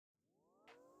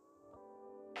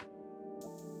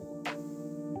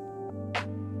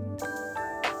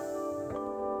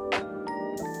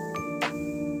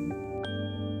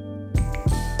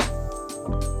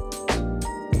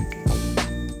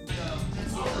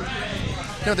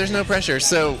No, there's no pressure.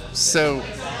 So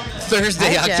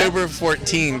Thursday, Hi, Jeff. October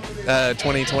 14th,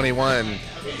 2021.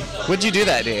 What'd you do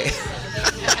that day?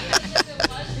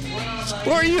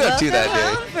 What were you up to that day?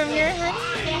 Welcome home from your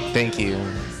honeymoon. Thank you.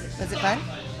 Was it fun?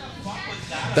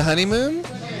 The honeymoon?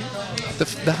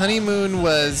 The honeymoon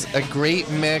was a great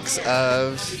mix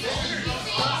of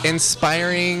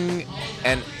inspiring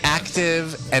and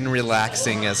active and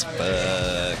relaxing as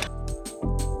fuck.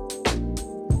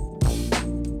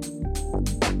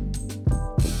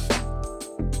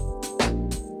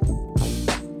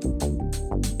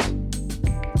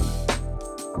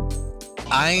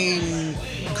 I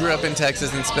grew up in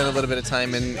Texas and spent a little bit of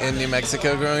time in New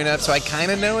Mexico growing up, so I kind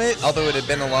of know it, although it had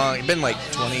been like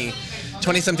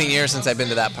 20-something years since I've been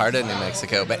to that part of New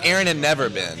Mexico, but Aaron had never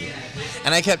been.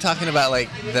 And I kept talking about, like,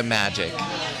 the magic.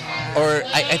 Or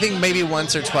I think maybe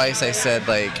once or twice I said,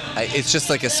 like, it's just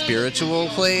like a spiritual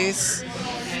place.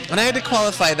 And I had to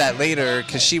qualify that later,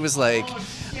 because she was like,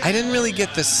 I didn't really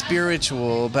get the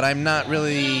spiritual, but I'm not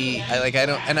really, I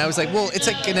don't, and I was like, well, it's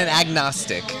like an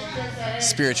agnostic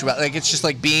spiritual, like it's just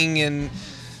like being in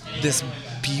this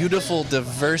beautiful,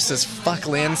 diverse as fuck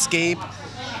landscape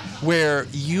where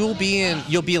you'll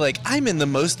be like, I'm in the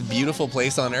most beautiful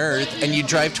place on earth, and you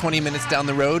drive 20 minutes down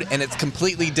the road and it's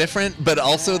completely different, but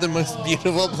also the most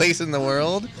beautiful place in the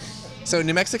world. So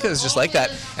New Mexico is just like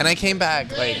that, and I came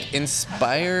back like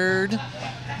inspired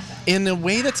in a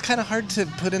way that's kind of hard to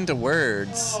put into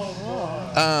words.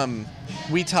 Aaron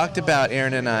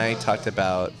and I talked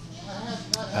about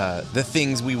the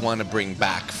things we want to bring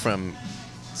back from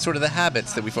sort of the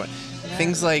habits that we formed.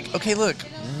 Things like, okay, look,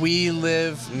 we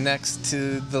live next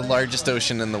to the largest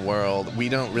ocean in the world. We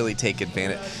don't really take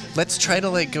advantage. Let's try to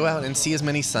like go out and see as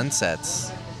many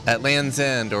sunsets at Land's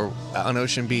End or on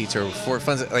Ocean Beach or Fort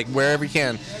Fun, like wherever you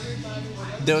can.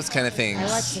 Those kind of things. I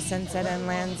watched the sunset on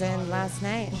Land's End last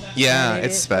night. Yeah, and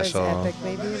it's special. It was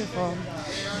epically beautiful.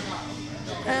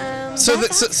 So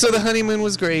the honeymoon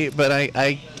was great, but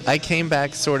I came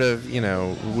back sort of,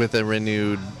 with a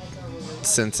renewed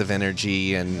sense of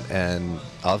energy and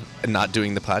not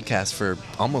doing the podcast for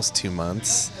almost 2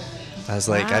 months. I was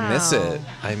like, Wow.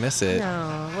 I miss it.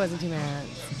 No, it wasn't 2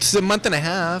 months. It's a month and a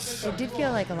half. It did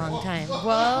feel like a long time.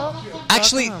 Well,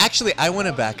 Actually, welcome home. I want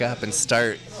to back up and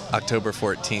start October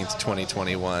 14th,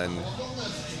 2021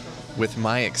 with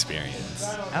my experience.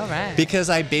 All right. Because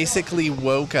I basically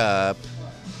woke up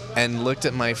and looked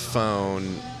at my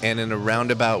phone and in a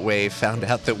roundabout way found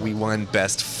out that we won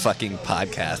Best Fucking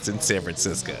Podcast in San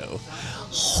Francisco.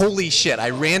 Holy shit.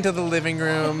 I ran to the living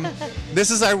room.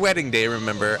 This is our wedding day,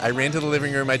 remember? I ran to the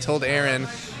living room. I told Aaron,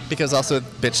 because also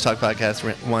Bitch Talk Podcast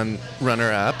won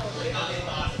runner-up.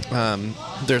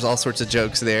 There's all sorts of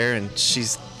jokes there, and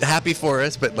she's happy for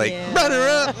us, but like, Yeah.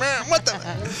 runner-up, man, what the...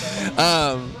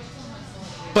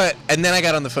 and then I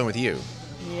got on the phone with you.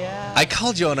 Yeah. I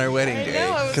called you on our wedding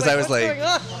day because I was what's like, going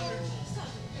on?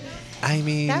 I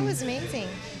mean, That was amazing.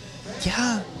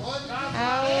 yeah.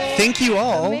 How Thank you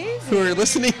all amazing. who are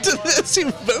listening to this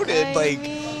who voted. I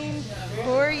mean,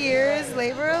 4 years,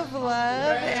 labor of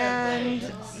love, and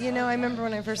I remember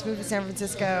when I first moved to San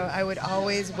Francisco, I would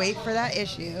always wait for that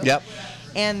issue. Yep.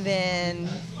 And then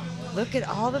look at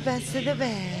all the best of the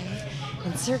Bay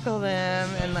and circle them,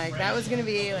 and like that was gonna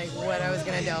be like what I was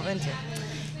gonna delve into.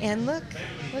 And look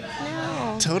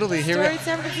now. Totally, here we Story are.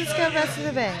 San Francisco, Best of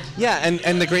the Bay. Yeah,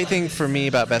 and the great thing for me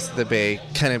about Best of the Bay,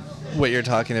 kind of what you're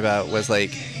talking about, was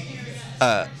like,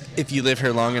 if you live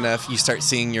here long enough, you start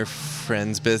seeing your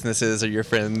friends' businesses or your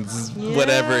friends'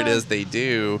 whatever it is they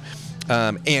do,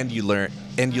 and you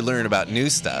learn about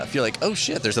new stuff. You're like, oh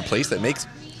shit, there's a place that makes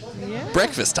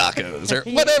breakfast tacos or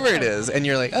whatever it is, and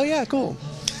you're like, oh yeah, cool.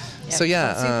 Yep, So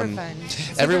yeah, super fun.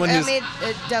 everyone I who's made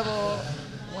a double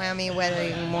whammy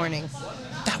wedding morning.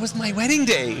 that was my wedding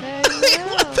day. I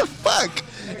know. What the fuck?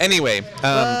 Anyway,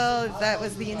 Well, that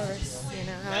was the universe. You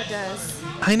know how it does.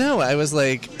 I know. I was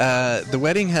like, the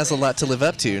wedding has a lot to live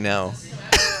up to now.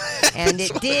 And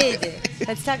it did.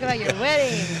 Let's talk about your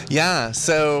wedding. Yeah.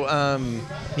 So,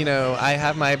 I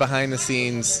have my behind the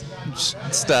scenes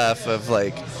stuff of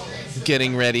like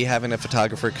getting ready, having a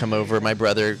photographer come over. My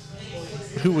brother,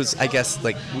 who was, I guess,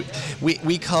 like,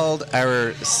 we called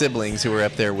our siblings who were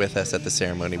up there with us at the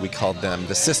ceremony, we called them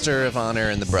the sister of honor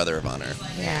and the brother of honor.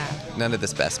 Yeah. None of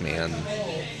this best man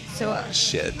So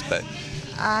shit, but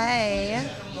I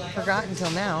forgot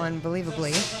until now,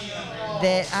 unbelievably,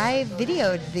 that I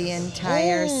videoed the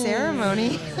entire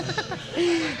ceremony.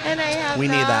 And I have We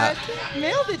need not that.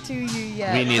 mailed it to you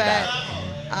yet. We need but that.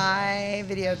 I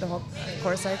videoed the whole. Of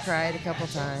course, I cried a couple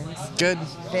times. Good.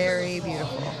 Very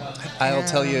beautiful. I'll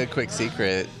tell you a quick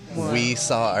secret. What? We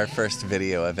saw our first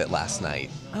video of it last night.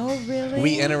 Oh, really?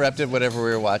 We interrupted whatever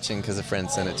we were watching because a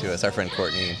friend sent it to us, our friend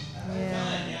Courtney.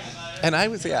 Yeah. And I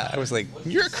was like,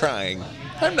 you're crying.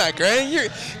 I'm not crying.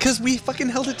 Because we fucking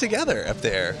held it together up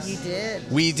there. You did.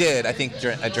 We did. I think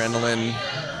adrenaline,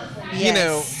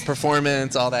 Yes.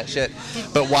 performance, all that shit.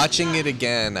 But watching it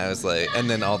again, I was like, and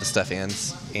then all the stuff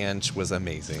Ange was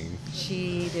amazing.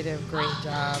 She did a great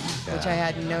job, which Yeah. I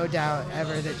had no doubt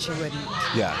ever that she wouldn't.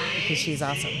 Yeah. Because she's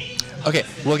awesome. Okay,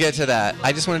 we'll get to that.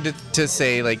 I just wanted to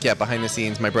say, behind the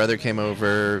scenes, my brother came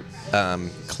over,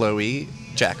 Chloe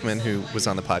Jackman, who was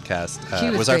on the podcast, She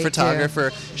was our great,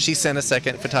 photographer. She sent a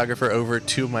second photographer over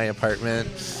to my apartment,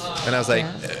 and I was like,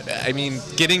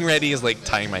 getting ready is like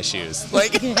tying my shoes.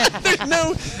 Like, there's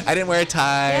no, I didn't wear a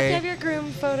tie. You have to have your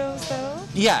groom photos, though.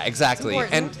 Yeah, exactly.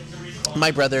 It's And important.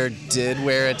 my brother did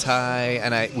wear a tie,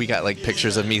 and we got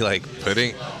pictures of me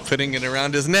putting it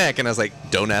around his neck, and I was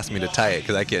like, don't ask me to tie it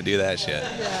because I can't do that shit.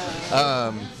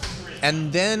 Yeah.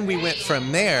 And then we went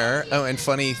from there. Oh, and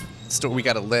funny story, we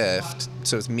got a lift.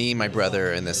 So it's me, my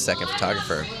brother, and this second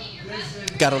photographer.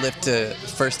 Got a lift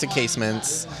first to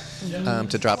Casements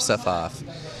to drop stuff off.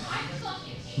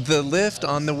 The lift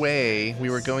on the way, we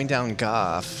were going down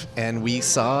Goff, and we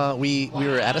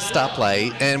were at a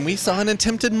stoplight, and we saw an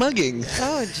attempted mugging.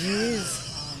 Oh,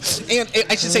 jeez. And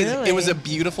I should say, Really? it was a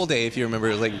beautiful day, if you remember.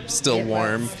 It was still It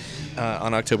warm. was.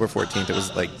 On October 14th, it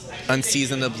was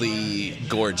unseasonably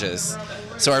gorgeous.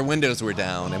 So our windows were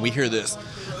down, and we hear this,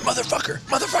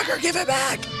 motherfucker, give it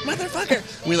back, motherfucker.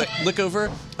 We look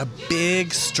over, a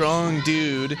big, strong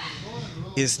dude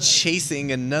is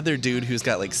chasing another dude who's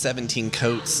got 17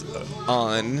 coats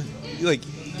on.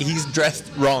 He's dressed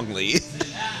wrongly,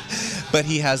 but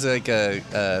he has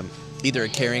either a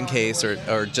carrying case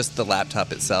or just the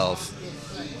laptop itself.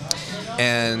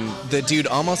 And the dude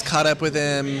almost caught up with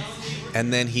him,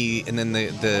 and then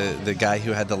the guy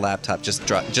who had the laptop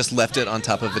just left it on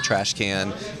top of a trash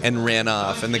can and ran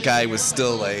off. And the guy was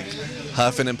still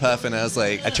huffing and puffing. I was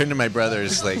I turned to my brother,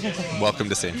 just welcome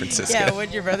to San Francisco. Yeah,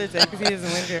 what'd your brother say? Because he doesn't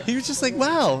live here. He was just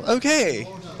wow, okay.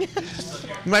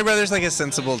 My brother's a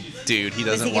sensible dude. He Is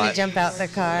doesn't he going want. to jump out the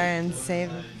car and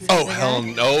save Oh the hell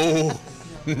guy? no.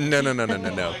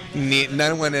 No.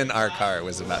 No one in our car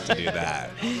was about to do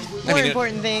that. More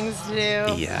important things to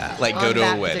do. Yeah, on go to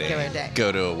that a wedding. particular day.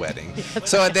 Go to a wedding.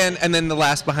 So then the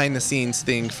last behind the scenes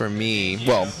thing for me,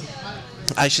 well,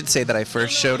 I should say that I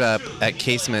first showed up at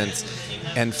Casements,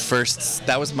 and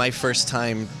that was my first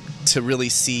time to really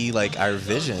see our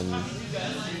vision,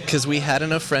 because we had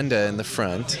an ofrenda in the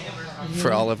front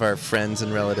for all of our friends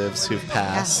and relatives who've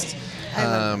passed. I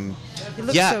love it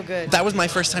looks so good. That was my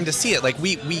first time to see it.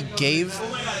 We gave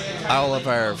all of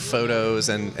our photos,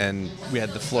 and we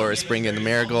had the florist bring in the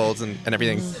marigolds and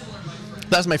everything.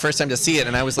 That was my first time to see it,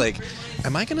 and I was like,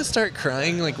 am I going to start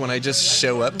crying when I just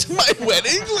show up to my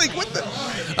wedding? What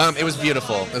the? It was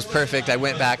beautiful. It was perfect. I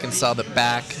went back and saw the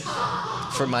back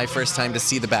for my first time to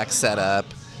see the back set up.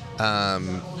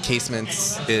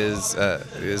 Casements is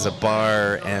a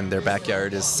bar, and their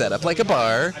backyard is set up like a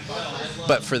bar.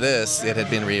 But for this, it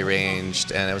had been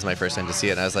rearranged, and it was my first time to see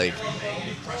it. And I was like,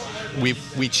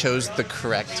 we chose the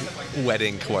correct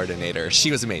wedding coordinator. She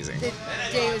was amazing. The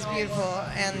day was beautiful,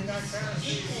 and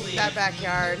that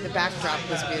backyard, the backdrop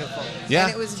was beautiful. Yeah.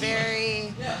 And it was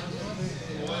very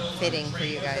fitting for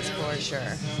you guys, for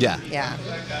sure. Yeah. Yeah.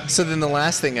 So then the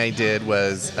last thing I did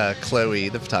was Chloe,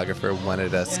 the photographer,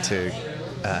 wanted us to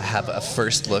have a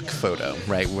first look photo,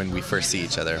 right, when we first see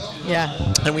each other. Yeah.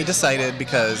 And we decided,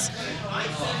 because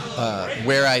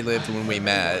where I lived when we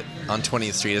met on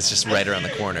 20th Street is just right around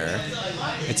the corner.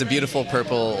 It's a beautiful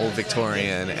purple old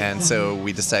Victorian, and so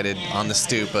we decided on the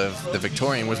stoop of the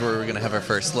Victorian was where we were going to have our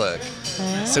first look.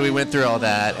 So we went through all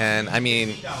that, and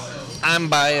I'm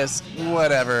biased,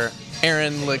 whatever.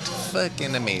 Erin looked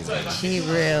fucking amazing. She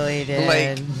really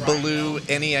did. Blew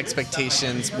any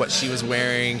expectations, what she was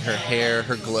wearing, her hair,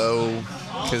 her glow,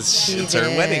 because it's her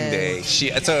wedding day.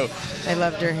 I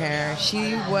loved her hair.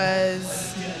 She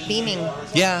was beaming.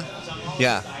 Yeah.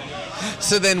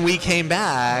 So then we came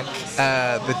back,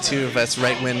 the two of us,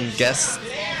 right when guests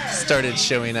started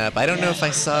showing up. I don't know if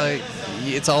I saw it.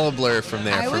 It's all a blur from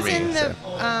there I for was me. in the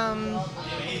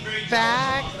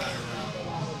back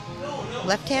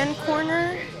left-hand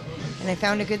corner, and I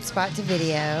found a good spot to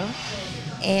video.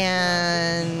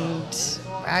 And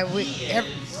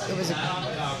it was a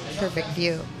perfect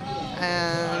view.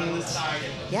 And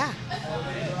yeah,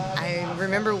 I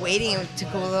remember waiting. It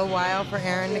took a little while for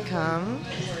Aaron to come.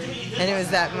 And it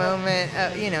was that moment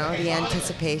of, the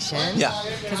anticipation. Yeah.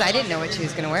 Because I didn't know what she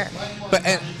was going to wear.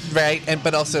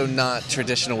 But also not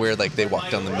traditional where like they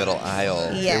walked down the middle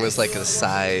aisle. Yes. It was like a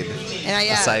side. And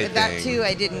a side that thing. too,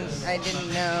 I didn't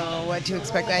know what to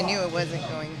expect. I knew it wasn't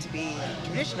going to be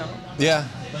traditional. Yeah.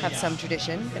 Have some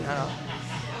tradition, but not all.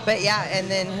 But yeah,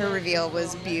 and then her reveal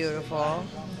was beautiful.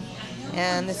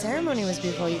 And the ceremony was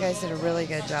beautiful. You guys did a really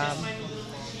good job.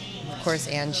 Of course,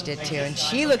 Ange did too, and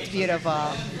she looked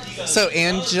beautiful. So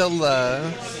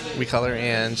Angela, we call her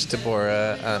Ange,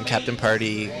 Deborah, Captain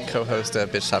Party, co-host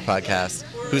of Bitch Talk Podcast,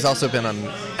 who's also been on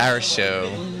our show,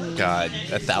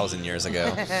 1,000 years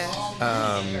ago,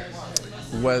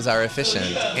 was our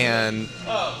officiant. And,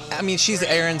 I mean, she's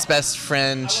Aaron's best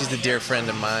friend. She's a dear friend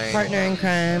of mine. Partner in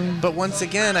crime. But once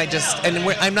again,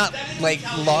 I'm not, like,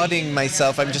 lauding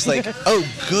myself. I'm just like, oh,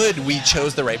 good, we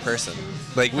chose the right person.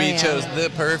 Like, we chose the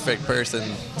perfect person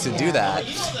to do that.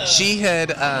 She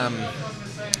had,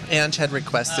 Ange had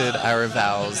requested our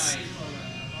vows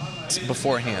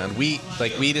beforehand. We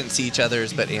didn't see each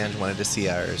other's, but Ange wanted to see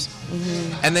ours.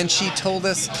 Mm-hmm. And then she told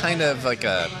us kind of like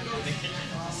a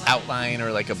outline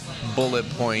or like a bullet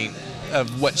point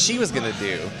of what she was going to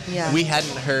do. Yeah. We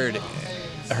hadn't heard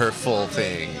her full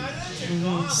thing.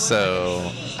 Mm-hmm.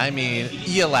 So, I mean,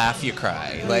 you laugh, you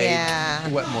cry. Like,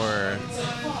 what more?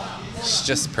 It's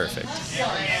just perfect.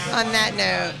 On that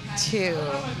note, too,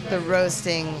 the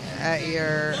roasting at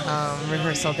your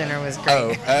rehearsal dinner was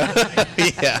great. Oh,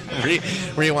 yeah.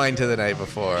 Rewind to the night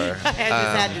before. I just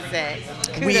had to say,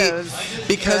 kudos.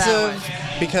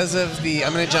 Because of the,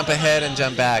 I'm going to jump ahead and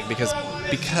jump back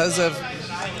because of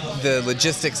the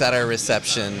logistics at our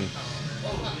reception.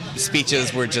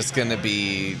 Speeches were just going to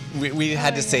be, we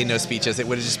had to say no speeches. It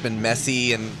would have just been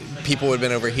messy and people would have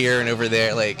been over here and over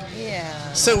there.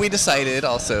 So we decided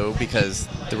also, because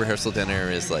the rehearsal dinner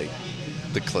is like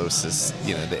the closest,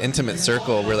 the intimate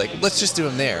circle, we're like, let's just do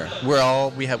them there.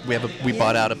 We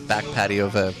bought out a back patio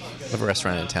of a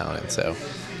restaurant in town. And so.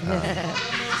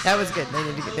 That was good. They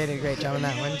did a great job on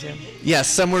that one too. Yeah,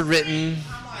 some were written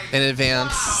in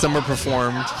advance, some were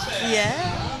performed.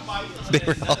 Yeah. They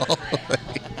were all,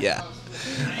 yeah.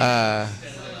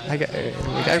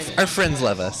 Our friends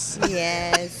love us.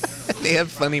 Yes. They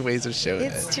have funny ways of showing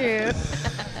it. It's true.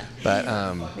 But,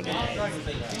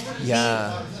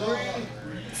 yeah.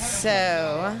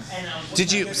 So.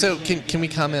 Can we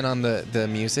comment on the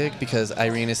music? Because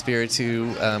Irina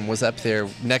Spiritu was up there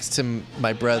next to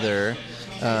my brother,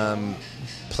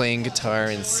 playing guitar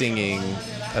and singing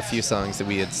a few songs that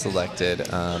we had selected.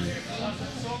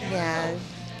 Yeah.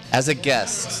 As a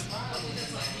guest.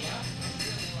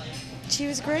 She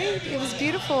was great. It was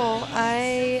beautiful.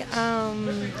 I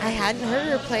hadn't heard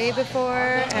her play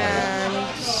before,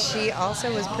 and she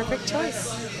also was perfect choice.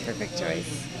 Perfect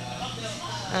choice.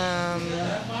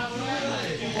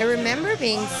 I remember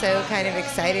being so kind of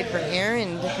excited for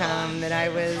Aaron to come that I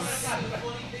was,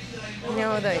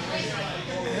 I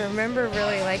remember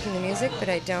really liking the music, but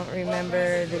I don't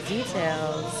remember the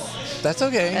details. That's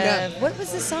okay. Yeah. What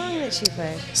was the song that she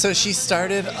played? So she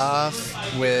started off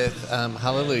with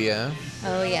Hallelujah.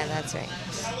 Oh, yeah, that's right.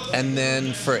 And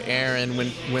then for Aaron,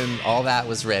 when all that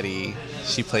was ready,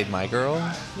 she played My Girl.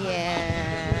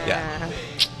 Yeah. Yeah.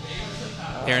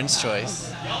 Aaron's choice.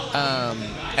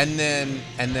 And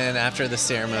then after the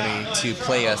ceremony, to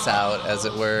play us out, as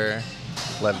it were,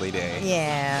 Lovely Day.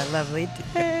 Yeah, Lovely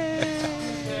Day.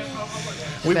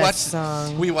 We watched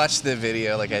the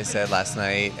video, like I said, last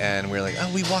night, and we were like,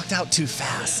 oh, we walked out too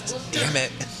fast. Damn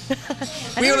it.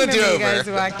 We want to do over. You guys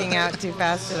walking out too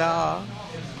fast at all.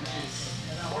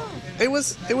 It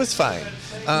was fine.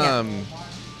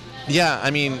 Yeah, I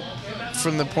mean,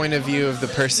 from the point of view of the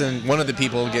person, one of the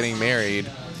people getting married,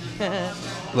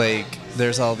 like,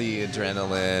 there's all the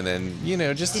adrenaline and,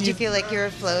 just... Did you feel like you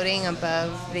were floating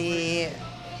above the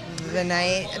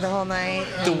whole night,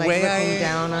 and looking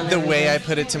down on everything? way I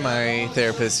put it to my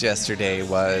therapist yesterday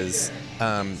was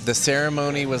the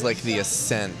ceremony was like the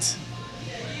ascent,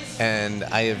 and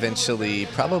I eventually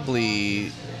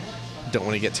probably don't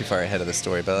want to get too far ahead of the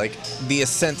story, but like the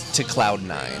ascent to Cloud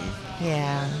 9.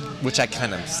 Yeah. Which I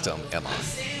kind of still am on.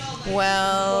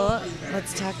 Well,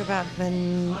 let's talk about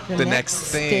the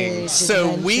next thing.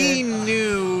 So we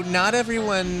knew not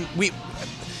everyone. We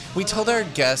told our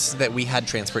guests that we had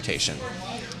transportation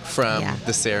from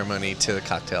the ceremony to the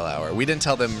cocktail hour. We didn't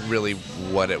tell them really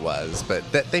what it was, but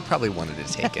that they probably wanted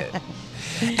to take it.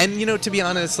 And, to be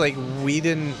honest, like, we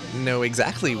didn't know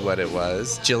exactly what it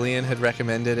was. Jillian had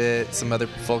recommended it. Some other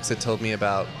folks had told me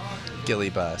about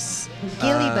Gilly Bus.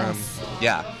 Gilly Bus.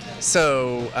 Yeah.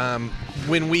 So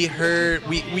when we heard,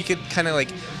 we could kind of like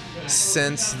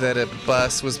sense that a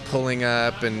bus was pulling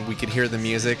up and we could hear the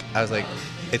music. I was like,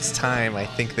 it's time. I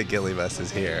think the Gilly Bus is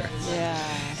here. Yeah.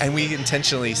 And we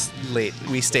intentionally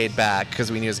we stayed back because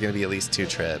we knew it was going to be at least 2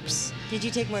 trips. Did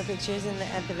you take more pictures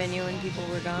at the venue when people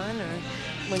were gone, or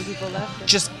when people left? Or?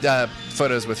 Just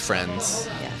photos with friends.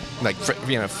 Yeah. Like,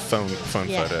 phone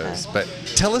Yeah. photos. But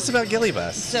tell us about Gilly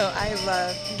Bus. So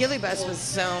Gilly Bus was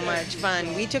so much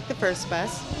fun. We took the first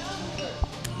bus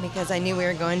because I knew we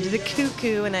were going to the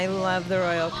Cuckoo, and I love the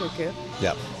Royal Cuckoo.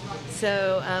 Yep.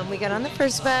 So we got on the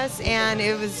first bus, and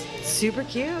it was super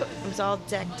cute. It was all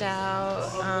decked out.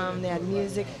 They had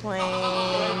music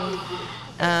playing.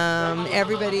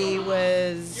 Everybody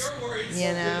was,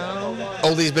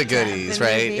 oldies but goodies,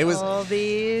 right? It was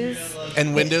oldies.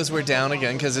 And windows were down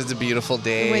again because it's a beautiful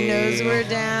day. Windows were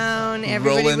down.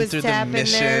 Everybody Rolling was through tapping the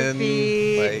Mission, their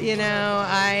feet.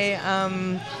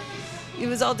 like- It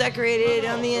was all decorated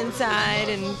on the inside,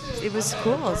 and it was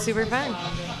cool, super fun.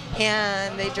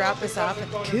 And they dropped us off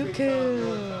at the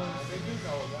Cuckoo.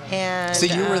 And So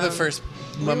you were the first,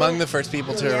 among the first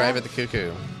people to Yeah. arrive at the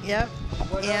Cuckoo. Yep.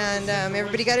 And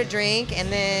everybody got a drink,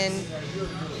 and then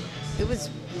it was,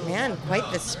 quite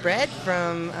the spread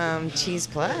from Cheese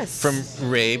Plus. From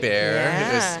Ray Bear,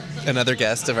 Yeah. who is another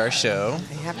guest of our show.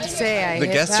 I have to say, I The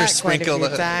hit guests that are sprinkled.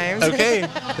 quite a few times. Okay,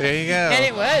 there you go. And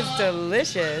it was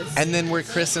delicious. And then were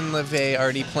Chris and LeVay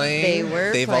already playing? They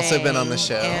were They've playing, also been on the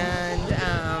show. And,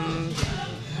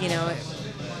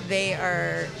 they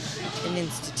are an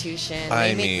institution.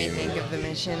 They make me think of the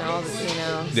Mission,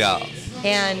 Yeah.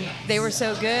 And they were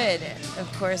so good.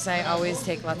 Of course, I always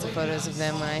take lots of photos of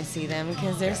them when I see them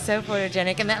because they're so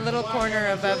photogenic. And that little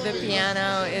corner above the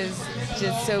piano is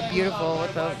just so beautiful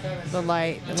with the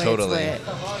light, the way Totally. it's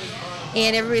lit.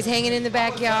 And everybody's hanging in the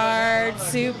backyard,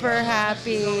 super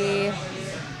happy.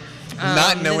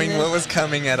 Not knowing what was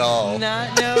coming at all.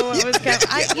 Not know what was coming.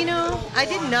 I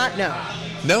did not know.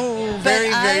 No,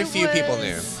 very few people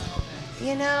knew.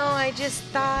 I just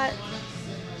thought,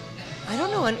 I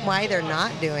don't know why they're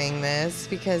not doing this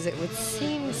because it would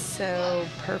seem so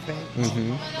perfect.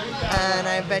 Mm-hmm. And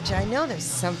I know there's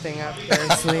something up their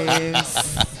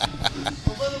sleeves.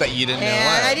 But you didn't know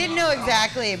And what. I didn't know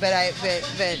exactly, but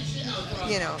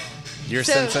You're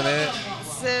so- sensing it?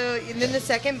 So and then the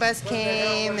second bus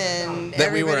came, and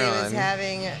That we were everybody was on.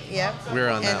 having, yep. We were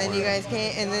on and that then one. you guys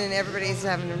came, and then everybody's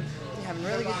having a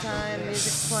really good time.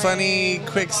 Music's playing. Funny,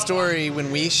 quick story. When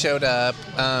we showed up,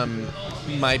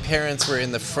 my parents were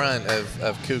in the front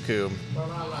of Cuckoo.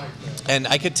 And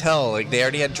I could tell, like, they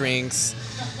already had drinks.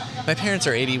 My parents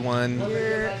are 81. Your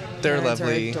They're parents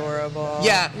lovely. Are adorable.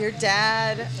 Yeah. Your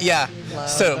dad. Yeah. Love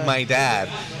So them. my dad.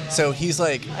 So he's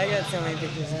like, I got so many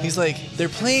pictures. Of he's like, they're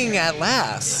playing At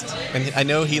Last. And I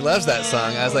know he loves that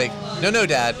song. I was like, no,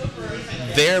 Dad.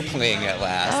 They're playing At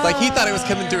Last. Like, he thought it was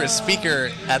coming through a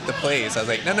speaker at the place. I was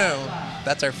like, no,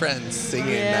 that's our friends singing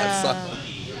that song.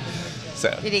 So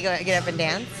Did he get up and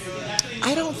dance?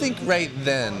 I don't think right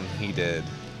then he did,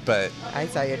 but I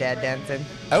saw your dad dancing.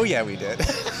 oh yeah, we did.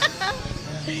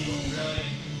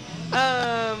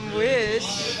 Which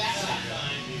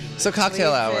So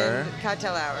cocktail leads hour. in-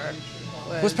 Cocktail hour.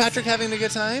 Was Patrick having a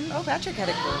good time? Oh, Patrick had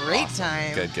a great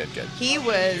time. Good. He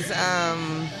was,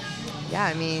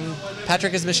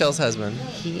 Patrick is Michelle's husband.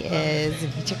 he is.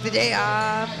 He took the day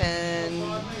off,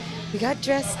 and we got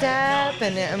dressed up,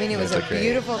 and it was Those a look great.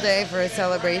 beautiful day for a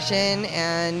celebration.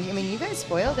 And you guys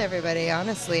spoiled everybody.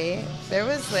 Honestly, there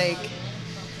was like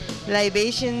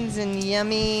libations and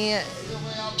yummy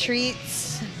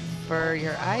treats for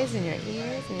your eyes and your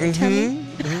ears and your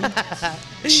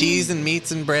tummy. Cheese and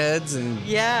meats and breads and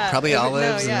Yeah. probably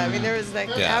olives. No, yeah. and- There was like,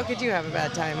 Yeah. how could you have a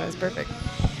bad time? It was perfect.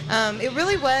 It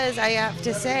really was, I have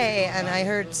to say, and I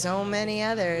heard so many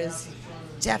others,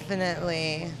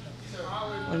 definitely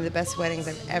one of the best weddings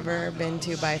I've ever been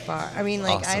to by far. I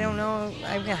Awesome. don't know.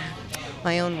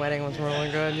 My own wedding was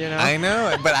really good, I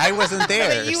know, but I wasn't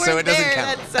there, you so weren't it doesn't there.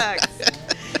 count. That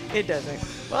sucks. It doesn't.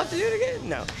 We'll have to do it again.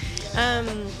 No.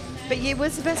 But it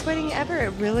was the best wedding ever.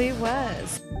 It really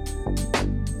was.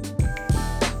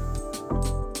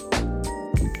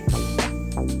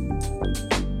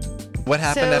 What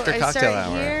happened after cocktail I start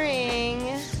hour?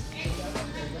 hearing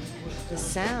the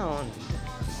sound,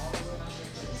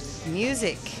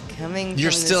 music coming.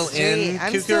 You're from still the street. in I'm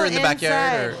Cuckoo still or in the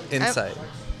backyard or inside. inside?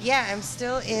 Yeah, I'm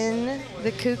still in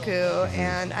the Cuckoo,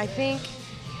 and I think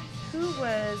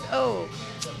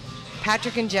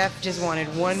Patrick and Jeff just wanted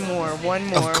one more, Of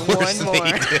course one more.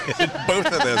 they did. Both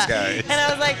of those guys. And I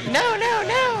was like, no.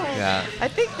 Yeah. I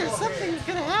think there's something's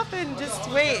gonna happen. Just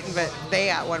wait. But they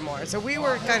got one more, so we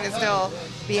were kind of still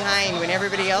behind when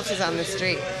everybody else was on the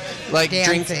street. Like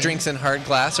dancing. drinks in hard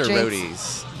glass or Drinks.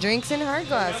 roadies? Drinks in hard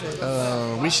glasses.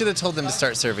 Oh, we should have told them to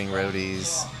start serving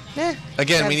roadies. Eh,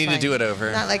 Again, we that's need to fine. do it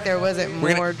over. Not like there wasn't We're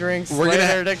gonna- more drinks we're gonna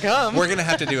later to come. We're gonna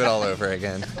have to do it all over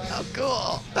again. Oh,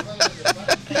 cool.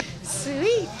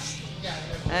 Sweet.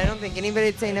 I don't think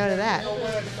anybody'd say no to that.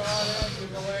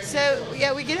 So,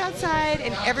 yeah, we get outside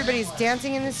and everybody's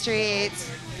dancing in the streets,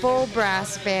 full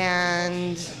brass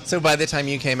band. So by the time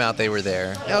you came out, they were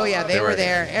there. Oh, yeah, they were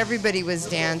there. Everybody was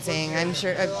dancing. I'm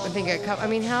sure, I think a couple, I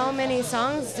mean, how many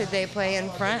songs did they play in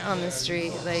front on the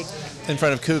street? Like, In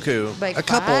front of Cuckoo. like a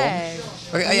couple. 5.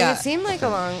 Okay, I mean, yeah. it seemed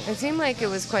like it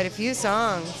was quite a few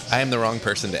songs. I am the wrong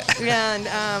person to ask. And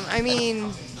I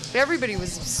mean, everybody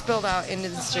was spilled out into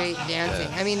the street dancing.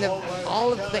 I mean,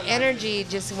 all of the energy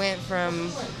just went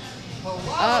from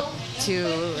up to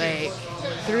like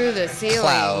through the ceiling.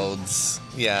 Clouds.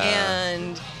 Yeah.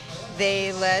 And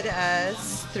they led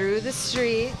us through the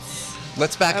streets.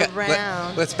 Let's back up.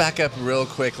 around. Let's back up real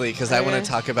quickly because I want Okay. to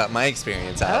talk about my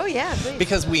experience out. Oh yeah, please.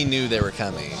 Because we knew they were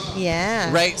coming.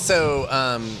 Yeah. Right. So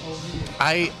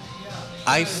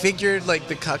I figured like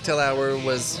the cocktail hour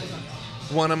was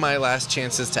one of my last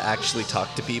chances to actually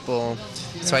talk to people.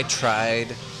 So I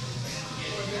tried.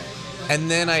 And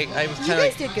then I was You kind of guys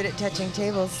like, did good at touching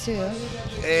tables too.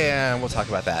 yeah, we'll talk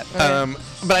about that. Okay.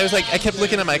 But I was like, I kept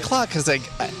looking at my clock because like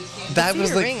that See was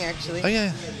your like, ring, actually. oh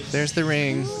yeah, there's the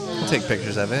ring. We'll take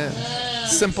pictures of it.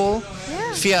 Simple.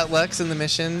 Yeah. Fiat Lux and the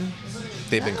Mission,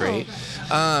 they've been Oh. great.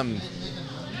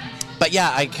 But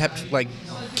yeah, I kept like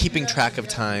keeping track of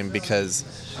time because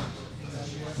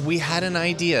we had an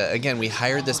idea. Again, we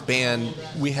hired this band.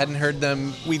 We hadn't heard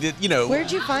them. We did,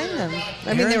 Where'd you find them?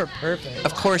 I mean, they were perfect.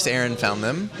 Of course, Aaron found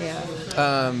them.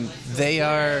 Yeah. They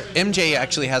are. MJ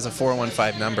actually has a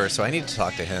 415 number, so I need to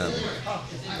talk to him.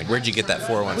 Like, where'd you get that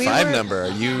 415 number? Are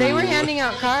you? They were handing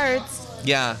out cards.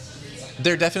 Yeah,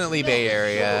 they're definitely Bay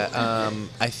Area.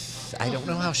 I don't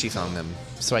know how she found them,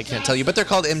 so I can't tell you. But they're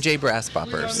called MJ Brass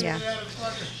Boppers. Yeah.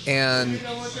 And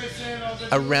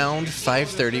around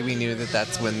 5:30, we knew that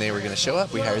that's when they were going to show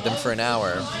up. We hired them for an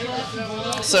hour.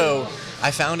 So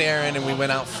I found Aaron, and we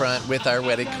went out front with our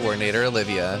wedding coordinator,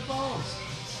 Olivia,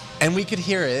 and we could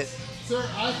hear it.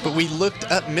 But we looked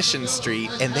up Mission Street,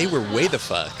 and they were way the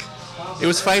fuck. It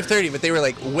was 5:30, but they were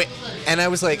like, wait. And I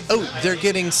was like, oh, they're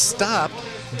getting stopped.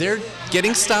 They're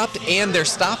getting stopped, and they're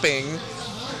stopping.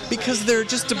 Because they're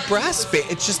just a brass band.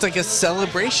 It's just like a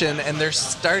celebration, and they're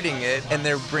starting it, and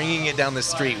they're bringing it down the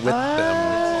street with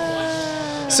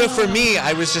them. So for me,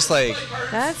 I was just like,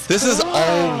 That's this is cool.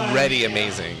 already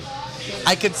amazing.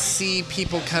 I could see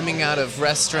people coming out of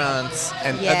restaurants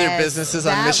and other Yes, businesses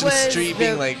on that Mission was Street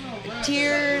being the like,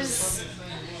 tears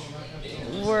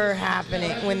were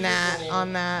happening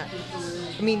on that.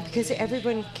 I mean, because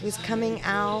everyone was coming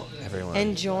out Everyone.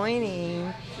 and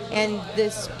joining, and the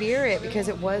spirit, because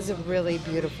it was a really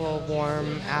beautiful,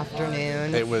 warm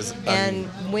afternoon. It was, And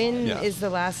when yeah. is the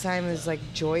last time it was like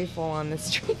joyful on the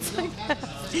streets like that?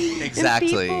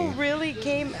 Exactly. And people really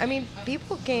came. I mean,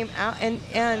 people came out, and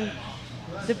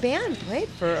the band played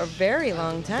for a very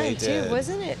long time They did. too,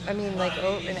 wasn't it? I mean, like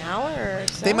an hour or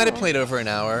so. they might have played over an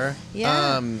hour.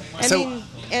 Yeah.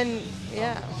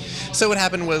 Yeah. So what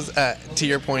happened was, to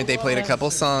your point, they played a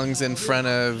couple songs in front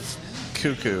of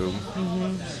Cuckoo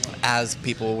as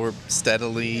people were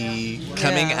steadily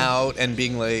coming Yeah. out and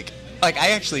being like,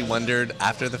 I actually wondered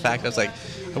after the fact, I was like,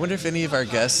 I wonder if any of our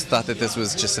guests thought that this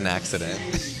was just an accident.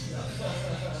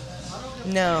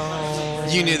 No.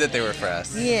 You knew that they were for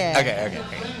us. Yeah. Okay.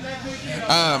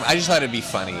 I just thought it'd be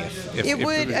funny if It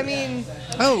would. I mean,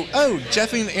 Oh,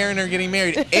 Jeff and Aaron are getting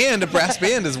married, and a brass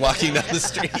band is walking down the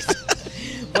street.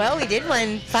 well, we did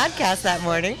one podcast that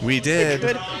morning. We did.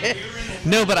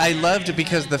 No, but I loved it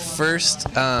because the first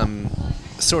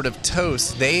sort of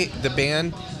toast, the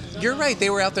band, you're right, they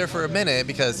were out there for a minute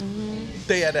because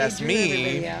they had asked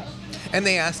me, and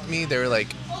they asked me, they were like,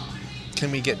 can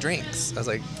we get drinks? I was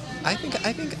like, I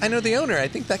think I know the owner. I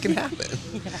think that can happen.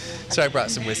 So I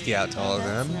brought some whiskey out to all of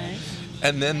them. Nice.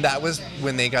 And then that was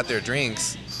when they got their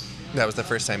drinks. That was the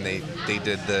first time they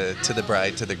did the to the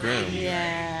bride, to the groom.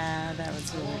 Yeah, that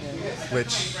was really good.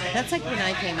 Which, That's like when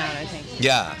I came out, I think.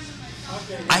 yeah.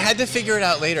 I had to figure it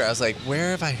out later. I was like,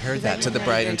 where have I heard that, to the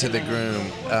bride and to the groom?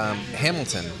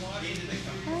 Hamilton.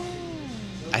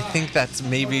 I think that's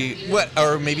maybe,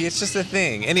 or maybe it's just a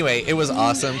thing. Anyway, it was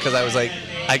awesome because I was like,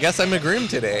 I guess I'm a groom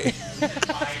today.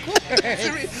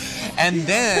 And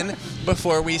then,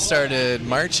 before we started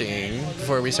marching,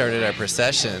 before we started our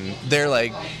procession, they're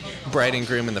like bride and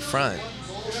groom in the front.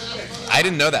 I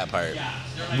didn't know that part.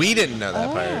 We didn't know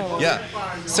that part. Yeah.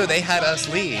 So they had us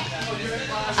lead.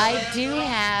 I do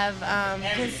have,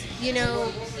 because, you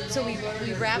know, so we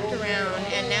wrapped around,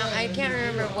 and now I can't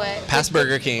remember what. Past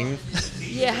Burger King.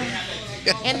 Yeah.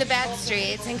 And the back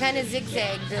streets, and kind of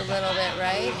zigzagged a little bit,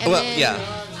 right? And Well, then, yeah.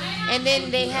 And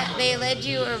then they led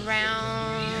you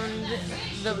around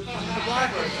the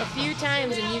block a few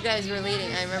times, and you guys were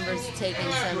leading. I remember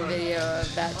taking some video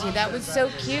of that too. That was so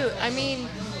cute. I mean,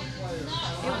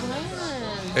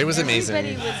 It was amazing.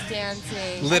 Everybody was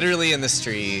dancing. Literally in the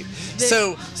street.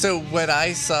 So what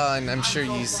I saw, and I'm sure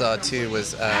you saw too,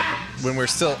 was when we're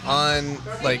still on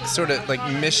like sort of like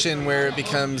Mission, where it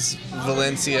becomes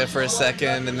Valencia for a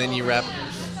second, and then you wrap.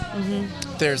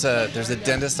 Mm-hmm. There's a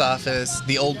dentist office.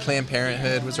 The old Planned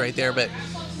Parenthood was right there, but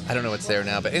I don't know what's there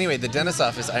now. But anyway, the dentist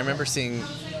office. I remember seeing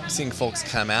folks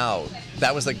come out.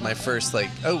 That was like my first like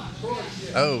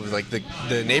like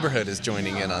the neighborhood is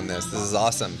joining in on this. This is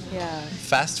awesome. Yeah.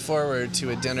 Fast forward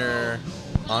to a dinner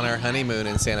on our honeymoon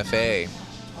in Santa Fe.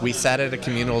 We sat at a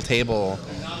communal table,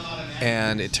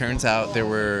 and it turns out there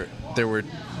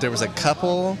was a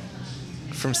couple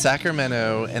from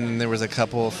Sacramento, and then there was a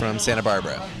couple from Santa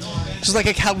Barbara. Just like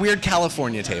a weird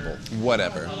California table.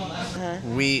 Whatever. Uh-huh.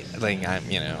 We like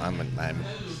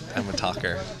I'm a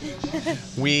talker.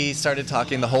 We started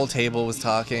talking. The whole table was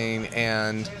talking,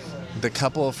 and the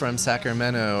couple from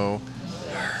Sacramento,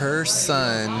 her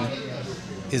son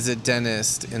is a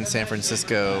dentist in San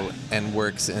Francisco and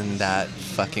works in that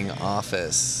fucking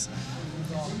office.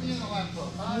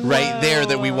 Right there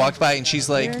that we walked by, and she's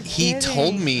like, he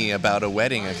told me about a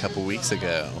wedding a couple weeks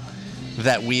ago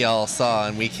that we all saw,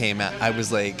 and we came out. I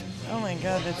was like, oh my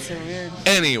God, that's so weird.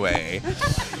 Anyway.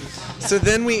 So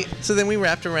then we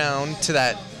wrapped around to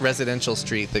that residential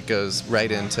street that goes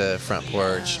right into Front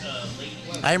Porch.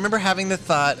 I remember having the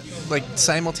thought, like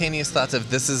simultaneous thoughts of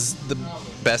this is the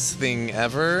best thing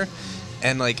ever,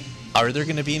 and like, are there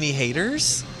going to be any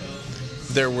haters?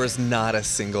 There was not a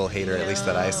single hater, at least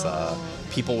that I saw.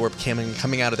 People were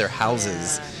coming out of their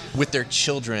houses with their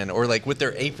children or like with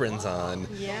their aprons on.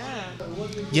 Yeah.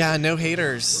 Yeah, no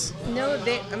haters. No,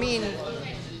 I mean,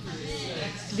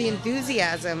 the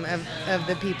enthusiasm of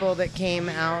the people that came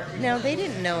out. No, they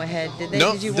didn't know ahead, did they?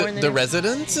 No, did you warn them? The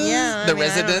residents? Yeah. The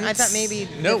residents? I thought maybe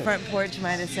no. the Front Porch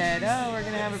might have said, oh, we're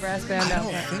going to have a brass band I out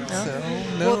don't front. think No?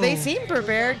 so. No. Well, they seemed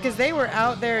prepared because they were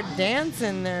out there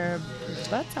dancing their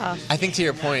butts off. I think to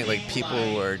your point, like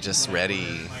people were just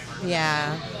ready.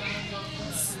 Yeah.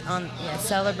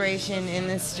 Celebration in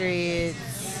the streets.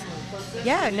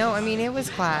 Yeah, no, I mean, it was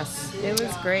class. It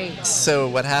was great. So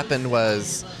what happened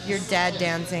was... Your dad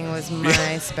dancing was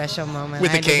my special moment.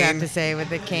 With the I cane? just have to say, with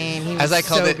the cane. He was As I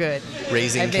called so it, good.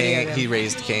 raising I videoed Cain. him. He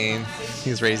raised Cain. He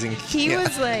was raising... He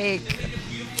was like...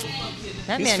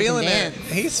 That He's man feeling can it.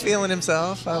 dance. He's feeling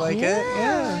himself. I like it.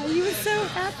 Yeah. He was so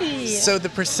happy. So the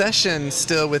procession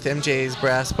still with MJ's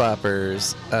Brass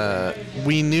Boppers,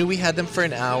 we knew we had them for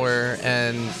an hour,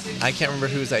 and I can't remember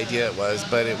whose idea it was,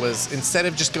 but it was instead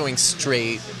of just going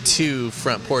straight to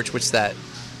Front Porch, which that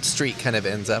street kind of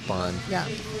ends up on. Yeah.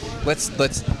 Let's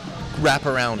wrap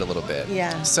around a little bit.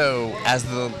 Yeah. So as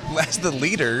the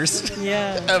leaders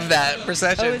Yeah. of that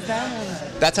procession. Oh, is that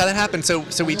one? That's how that happened. So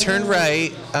we turned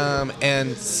right,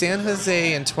 and San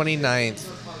Jose and 29th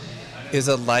is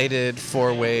a lighted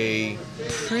four-way,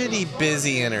 pretty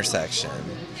busy intersection.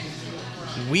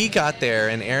 We got there,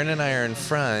 and Aaron and I are in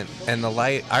front, and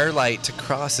our light to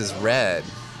cross is red.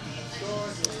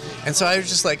 And so I was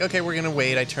just like, okay, we're gonna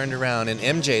wait. I turned around, and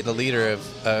MJ, the leader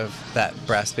of that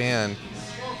brass band,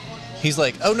 he's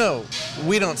like, oh no,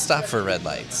 we don't stop for red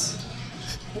lights.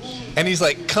 And he's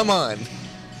like, come on.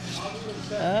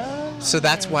 So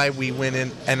that's why we went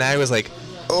in, and I was like,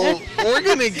 oh, we're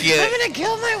gonna get... I'm gonna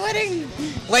kill my wedding.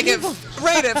 Like,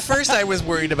 at first I was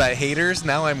worried about haters,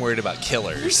 now I'm worried about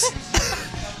killers.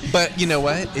 But you know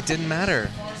what? It didn't matter.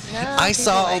 No, I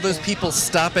saw all like those it. people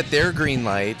stop at their green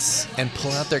lights and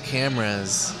pull out their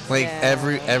cameras. Like,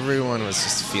 everyone was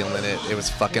just feeling it. It was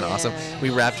fucking awesome. We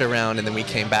wrapped around, and then we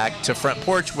came back to Front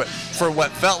Porch for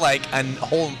what felt like a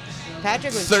whole...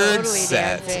 Patrick was third totally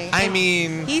set. dancing. I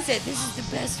mean, he said, "This is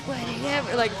the best wedding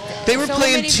ever." Like they were so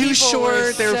playing many Too people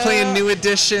Short. They were so- playing New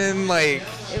Edition. Like,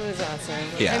 It was awesome.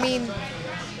 Yeah. I mean,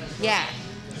 yeah.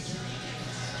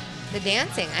 The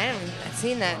dancing, I've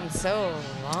seen that in so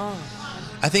long.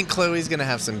 I think Chloe's gonna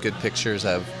have some good pictures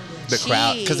of the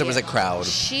crowd because there was a crowd.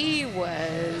 She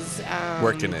was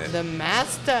Working it. The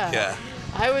master. Yeah.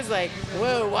 I was like,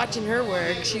 whoa, watching her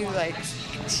work.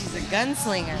 She's a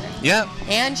gunslinger. Yep.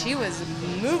 And she was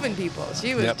moving people.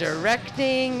 She was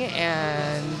directing,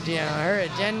 and her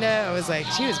agenda. I was like,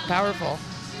 she was powerful.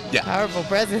 Yeah. Powerful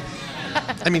presence.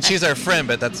 I mean, she's our friend,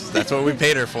 but that's what we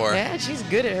paid her for. Yeah, she's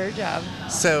good at her job.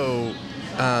 So,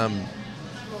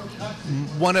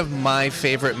 one of my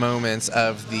favorite moments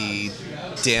of the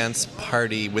dance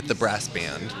party with the brass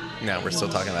band, now we're still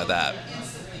talking about that,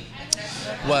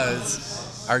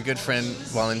 was our good friend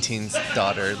Valentine's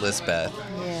daughter, Lisbeth,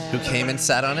 who came and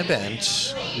sat on a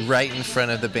bench right in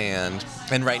front of the band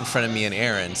and right in front of me and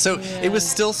Aaron. So it was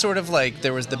still sort of like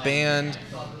there was the band,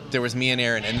 there was me and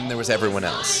Aaron, and then there was everyone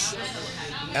else.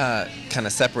 Kind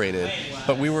of separated,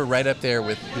 but we were right up there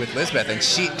with Lisbeth, and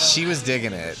she was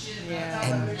digging it. Yeah.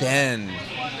 And then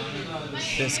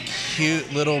this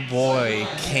cute little boy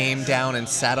came down and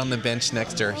sat on the bench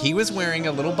next to her. He was wearing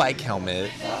a little bike helmet,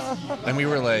 and we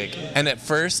were like, and at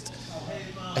first,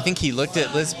 I think he looked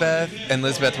at Lisbeth, and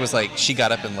Lisbeth was like, she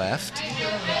got up and left.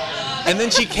 And then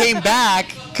she came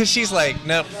back, because she's like,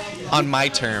 nope, on my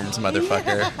terms,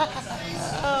 motherfucker.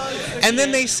 And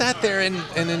then they sat there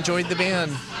and enjoyed the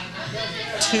band.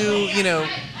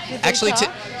 Actually,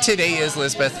 today is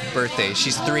Lisbeth's birthday.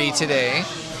 She's 3 today.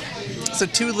 So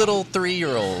 2 little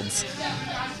 3-year-olds.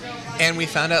 And we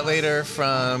found out later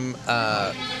from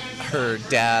her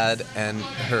dad and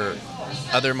her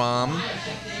other mom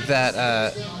that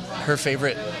her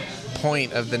favorite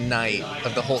point of the night,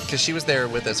 of the whole, because she was there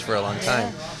with us for a long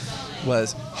time,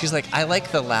 was she's like, I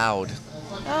like the loud.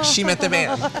 She meant the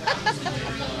band.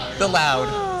 The loud.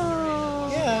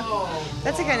 Yeah.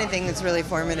 That's the kind of thing that's really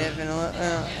formative in a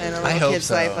little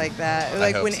kid's life like that.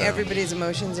 Like when everybody's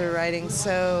emotions are riding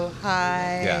so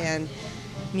high and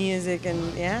music and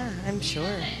I'm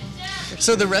sure.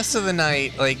 So the rest of the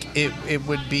night, like it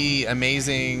would be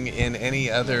amazing in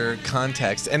any other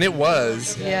context, and it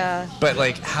was. Yeah. But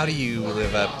like, how do you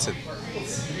live up to?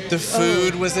 The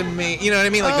food was amazing. You know what I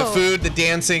mean? Like the food, the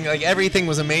dancing, like everything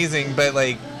was amazing. But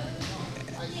like,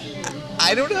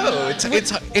 I don't know.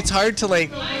 It's hard to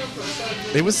like.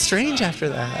 It was strange after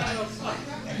that.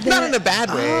 Not in a bad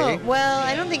way. Well,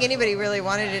 I don't think anybody really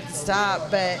wanted it to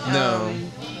stop, but no.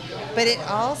 But it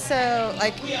also,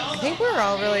 like, I think we were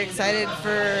all really excited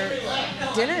for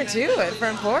dinner too at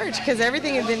Front Porch because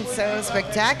everything had been so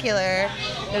spectacular.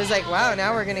 It was like, wow,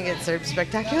 now we're gonna get served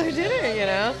spectacular dinner, you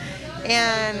know.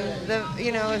 And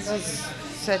it was just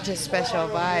such a special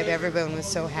vibe. Everyone was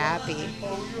so happy.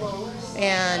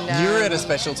 And you were at a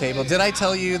special table. Did I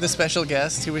tell you the special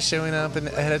guest who was showing up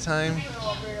ahead of time?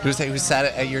 Who sat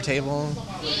at your table?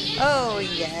 Oh,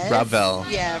 yes. Rob Bell.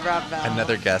 Yeah, Rob Bell.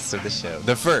 Another guest of the show.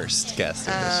 The first guest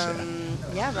of the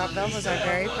show. Yeah, Rob Bell was our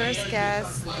very first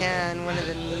guest and one of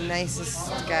the nicest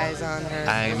guys on earth.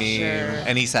 I mean, sure.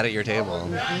 And he sat at your table.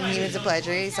 He was a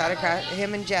pleasure. He sat across,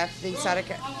 him and Jeff, they sat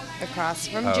across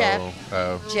from Jeff.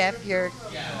 Oh. Jeff, your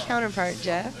counterpart,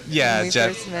 Jeff. Yeah,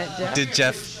 Jeff. First met Jeff. Did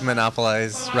Jeff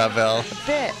monopolize Rob Bell? A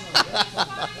bit.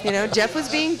 Jeff was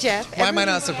being Jeff. Why am I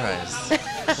not surprised?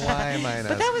 Why am I not?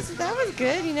 But that was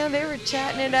good. They were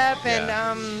chatting it up,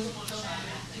 and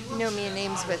me and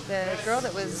names, but the girl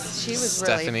she was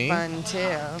Stephanie. Really fun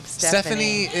too.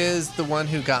 Stephanie is the one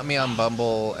who got me on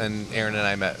Bumble, and Aaron and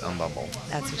I met on Bumble.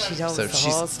 That's what she told us, the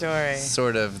whole story.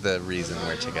 Sort of the reason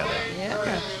we're together.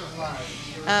 Yeah.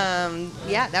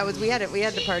 We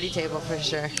had the party table for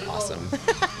sure. Awesome.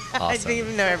 I didn't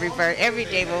even know every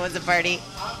table was a party.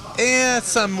 Yeah,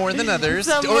 some more than others.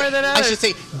 More than others. I should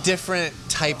say different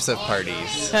types of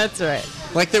parties. That's right.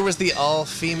 Like there was the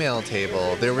all-female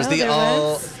table. There was the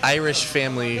all-Irish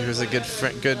family who's a good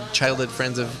childhood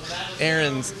friends of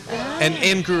Aaron's,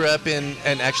 and grew up in,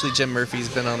 and actually Jim Murphy's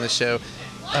been on the show,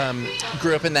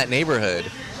 grew up in that neighborhood.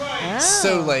 Oh.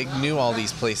 So like knew all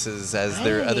these places as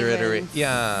their other iterations.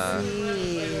 Yeah.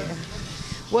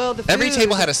 Well, every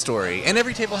table had a story, and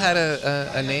every table had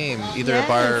a name, either a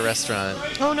bar or a restaurant.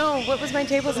 Oh no! What was my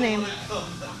table's name?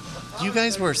 You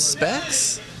guys were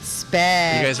Specs?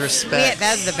 Specs. You guys were Specs.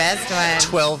 That was the best one.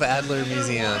 12 Adler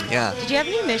Museum, yeah. Did you have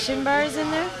any Mission bars in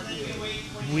there?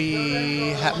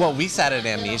 We sat at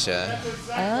Amnesia,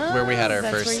 where we had our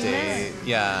first date.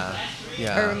 Yeah.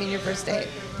 Your first date.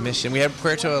 Mission. We had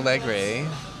Puerto Alegre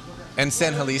and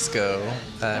San Jalisco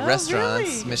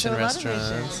restaurants, really? Mission So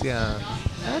restaurants. Yeah.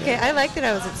 Okay, I like that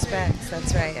I was at Specs.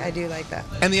 That's right. I do like that.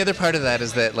 And the other part of that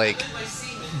is that like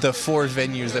the 4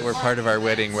 venues that were part of our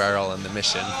wedding were all in the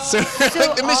Mission. So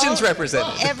like the Mission's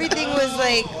represented. Everything was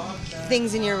like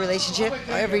things in your relationship.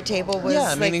 Every table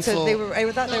was meaningful. So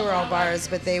I thought they were all bars,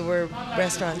 but they were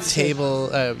restaurants.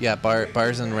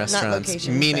 Bars and restaurants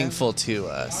meaningful to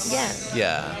us.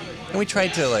 Yeah. And we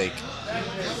tried to like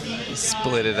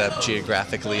split it up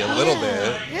geographically a little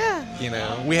bit.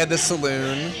 Yeah. We had the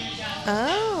saloon.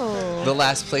 Oh. The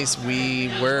last place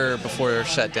we were before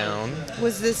shut down.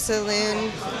 Was the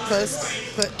saloon close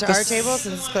to our table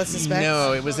since it's close to Specs?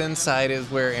 No, it was inside. It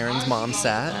was where Aaron's mom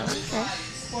sat. Okay.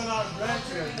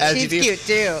 As She's you do. cute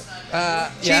too.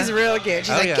 She's Yeah. real cute. She's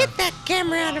Oh, like, yeah. get that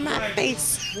camera out of my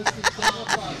face.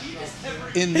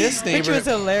 In this Which neighborhood, was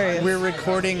hilarious. we're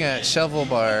recording at Shovel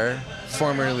Bar,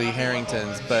 formerly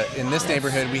Harrington's, but in this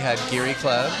neighborhood we had Geary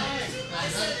Club.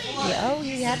 Yeah, oh,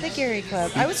 you had the Gary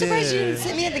Club. We I was surprised you did. didn't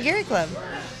sit me at the Gary Club.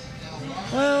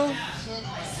 Well,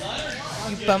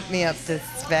 You bumped me up to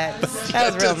Specs.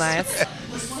 That was real nice.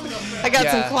 I got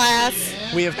Yeah. some class.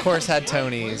 we of course had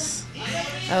Tony's.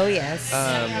 Oh, yes.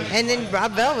 And then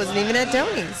Rob Bell wasn't even at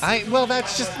Tony's. Well,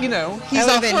 that's just he's That off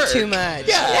would've been work. too much.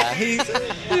 Yeah,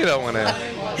 you don't want to.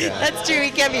 Yeah. That's true. He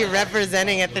can't be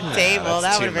representing at the table.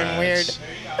 that's That would too have been weird.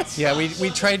 much. Yeah, we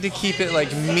tried to keep it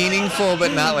like meaningful,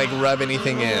 but not like rub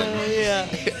anything in. Yeah.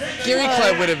 Geary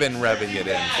Club would have been rubbing it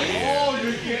in for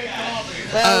you.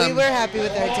 Well, we were happy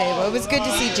with our table. It was good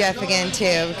to see Jeff again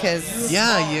too, because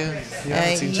Yeah, you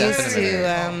haven't seen he Jeff used in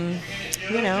a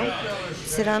minute. to,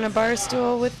 sit on a bar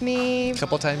stool with me A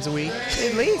couple times a week.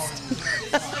 at least.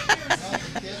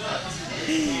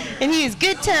 And he was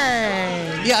good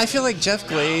time. Yeah, I feel like Jeff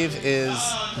Glaive is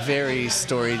very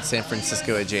storied San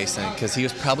Francisco adjacent because he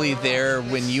was probably there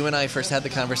when you and I first had the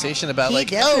conversation about He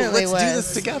let's definitely do was.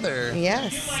 this together.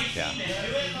 Yes. Yeah.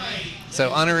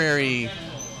 So honorary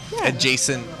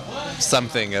adjacent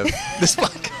something of this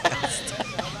podcast.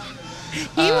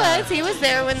 He was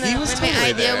there when he was the totally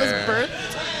idea was there.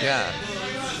 birthed. Yeah.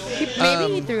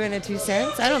 Maybe he threw in a 2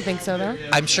 cents. I don't think so though.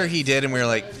 I'm sure he did, and we were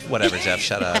like, whatever, Jeff,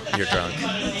 shut up. You're drunk.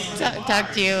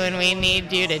 Talk to you, and we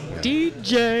need you to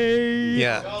DJ.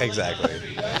 Yeah, exactly.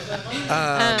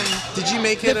 Did you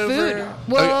make it the over? food.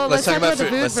 Well, let's talk about the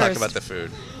food Let's talk first. about the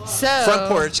food. So Front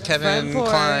Porch, Kevin Front Porch,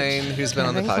 Klein, who's been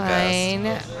on the Kevin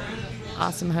podcast. Klein,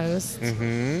 awesome host.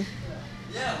 Mm-hmm.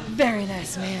 Very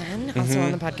nice man. Also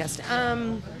on the podcast.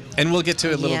 And we'll get to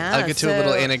a little. Yeah, I'll get to a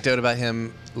little so- anecdote about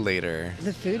him later.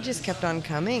 The food just kept on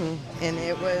coming, and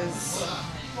it was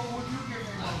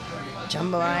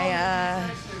jambalaya.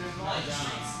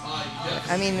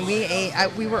 I mean, we ate.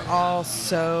 We were all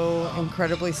so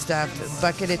incredibly stuffed.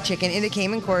 Bucket of chicken, and it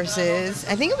came in courses.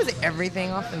 I think it was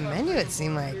everything off the menu. It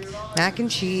seemed like mac and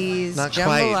cheese, Not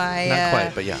jambalaya,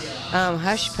 quite, but yeah.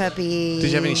 hush puppies.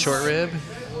 Did you have any short rib?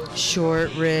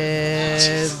 Short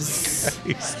ribs,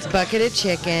 bucket of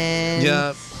chicken,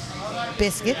 Yeah.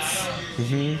 biscuits,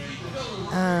 You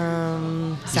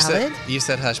salad.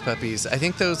 said hush puppies. I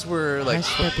think those were like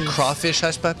Hush puppies. crawfish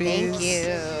hush puppies. Thank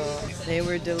you. They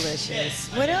were delicious.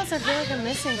 What else? I feel like I'm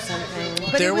missing something.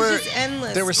 But There it was were just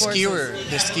endless. There were courses.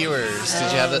 the skewers.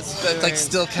 Did you have Oh, that? Like skewers.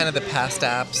 still kind of the past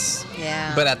apps.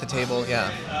 Yeah. But at the table,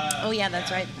 yeah. Oh yeah,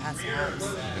 that's right. Past hours.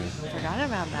 Forgot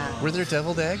about that. Were there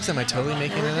deviled eggs? Am I totally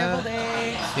making There were it deviled up?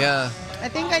 eggs. Yeah. I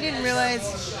think I didn't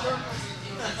realize.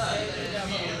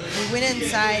 We went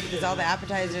inside because all the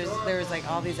appetizers. There was like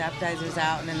all these appetizers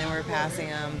out, and then they were passing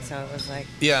them. So it was like,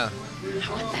 Yeah.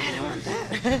 I want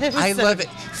that. I love it.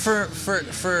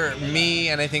 For me,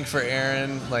 and I think for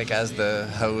Aaron, like as the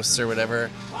host or whatever,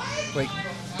 like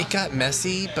it got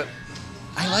messy, but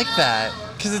I like that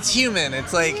because it's human.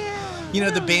 It's like,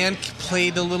 the band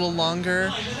played a little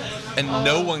longer, and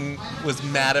no one was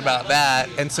mad about that,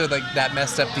 and so like that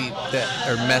messed up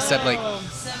like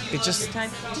it just.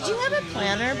 Did you have a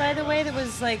planner, by the way, that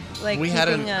was like We had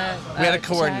keeping a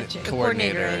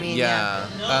coordinator. I mean, yeah.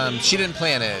 She didn't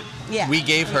plan it. Yeah. We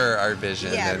gave her our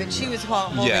vision. Yeah, and- but she was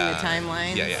holding Yeah. the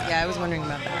timeline. Yeah. Yeah, I was wondering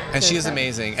about that. And So she is that-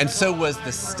 amazing. And so was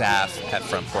the staff at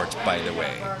Front Porch, by the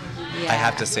way. Yeah. I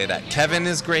have to say that. Kevin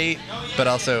is great, but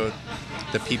also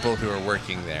the people who are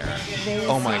working there. They were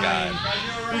Oh my fine.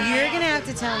 God. You're gonna have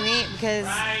to tell me because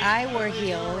I wore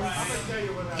heels.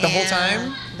 The whole and-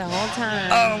 time? The whole time.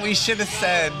 Oh, we should have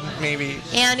said maybe.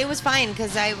 And it was fine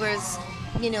because I was,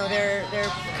 they're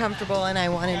comfortable and I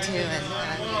wanted to,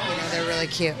 and they're really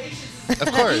cute.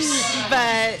 Of course.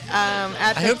 But at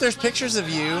I the hope there's pictures of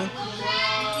you.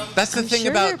 That's the I'm thing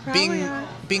sure about there probably being are.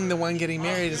 being the one getting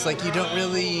married. It's like you don't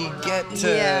really get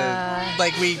to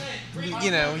like we,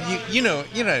 you know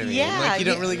what I mean. Yeah, like you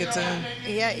don't you- really get to.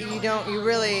 Yeah, you don't. You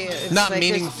really. It's Not like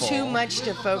meaningful. There's too much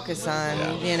to focus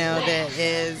on. Yeah. That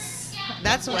is.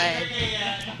 That's why.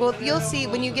 Well, you'll see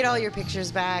when you get all your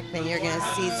pictures back. Then you're gonna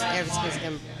see. Everything's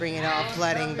gonna bring it all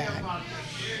flooding back.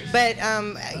 But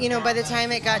by the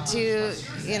time it got to,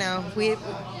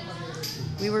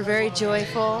 we were very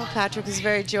joyful. Patrick was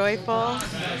very joyful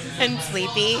and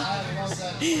sleepy.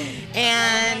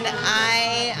 And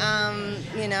I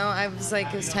was like,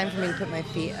 it was time for me to put my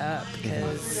feet up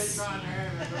because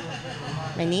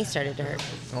my knee started to hurt.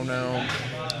 Oh no.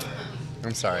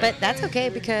 I'm sorry. But that's okay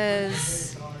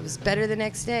because It was better the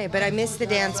next day, but I missed the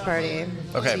dance party.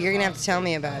 Okay. So you're gonna have to tell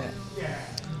me about it.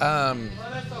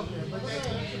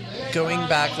 Going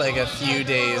back like a few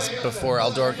days before,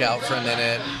 I'll dork out for a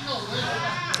minute.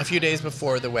 A few days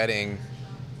before the wedding.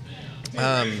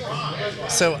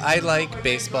 So I like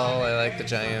baseball. I like the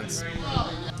Giants.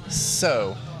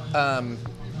 So,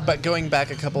 but going back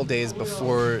a couple days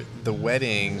before the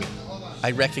wedding, I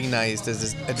recognized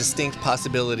as a distinct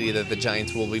possibility that the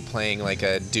Giants will be playing like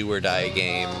a do or die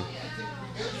game.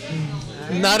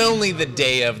 Not only the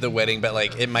day of the wedding, but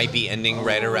like it might be ending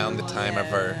right around the time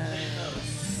of our.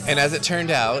 And as it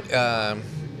turned out,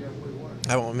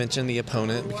 I won't mention the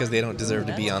opponent because they don't deserve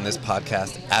to be on this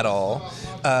podcast at all.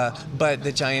 But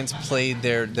the Giants played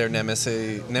their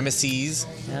nemesis,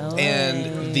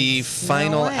 and the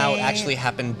final out actually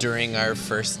happened during our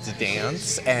first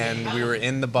dance, and we were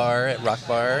in the bar at Rock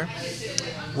Bar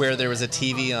where there was a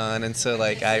TV on, and so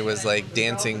like I was like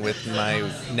dancing with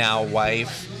my now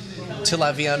wife to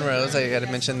La Vie en Rose, I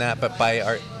gotta mention that, but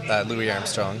by Louis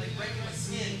Armstrong.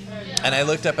 And I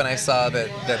looked up and I saw that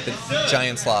the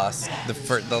Giants lost the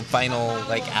final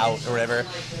like out or whatever.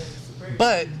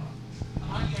 But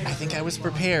I think I was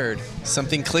prepared.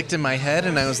 Something clicked in my head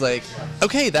and I was like,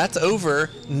 okay, that's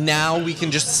over. Now we can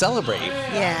just celebrate.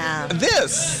 Yeah.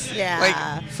 This. Yeah.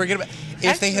 Like, forget about.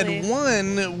 If they had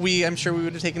won, I'm sure we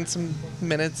would have taken some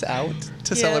minutes out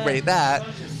to celebrate that.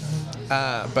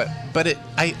 But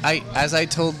I as I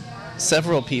told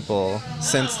several people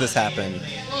since this happened,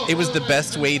 it was the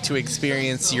best way to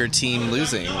experience your team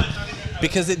losing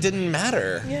because it didn't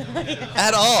matter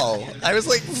at all. I was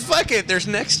like, fuck it, there's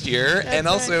next year, and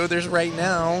also there's right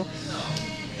now.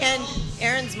 And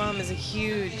Aaron's mom is a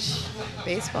huge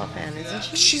baseball fan, isn't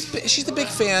she? She's a big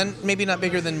fan, maybe not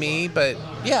bigger than me, but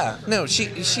yeah, no, she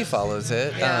follows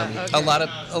it. Yeah, okay.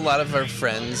 A lot of our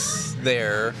friends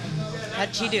there.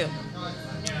 How'd she do?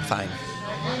 Fine.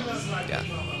 Yeah.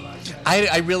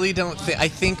 I really don't think. I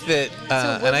think that.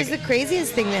 So what was the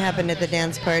craziest thing that happened at the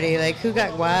dance party? Like, who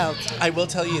got wild? I will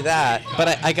tell you that,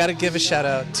 but I got to give a shout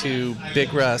out to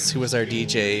Big Russ, who was our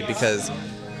DJ, because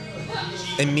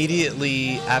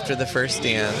immediately after the first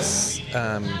dance,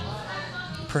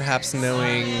 perhaps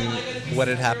knowing what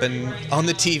had happened on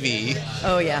the TV.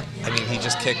 Oh yeah. I mean, he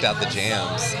just kicked out the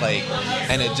jams, like,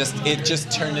 and it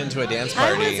just turned into a dance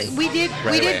party. We did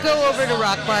go over to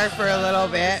Rock Bar for a little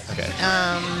bit. Okay.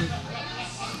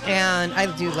 And I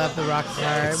do love the Rock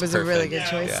Bar. It's it was perfect. A really good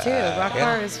choice too. Rock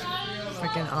Bar is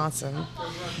freaking awesome.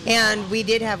 And we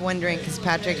did have one drink because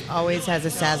Patrick always has a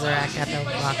Sazerac at the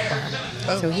Rock Bar.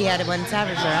 Oh. So he had one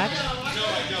Sazerac.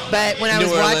 But when I was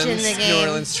watching the game, New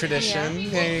Orleans tradition. Yeah.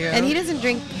 There you go. And he doesn't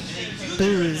drink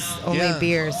booze, only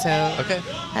beer, so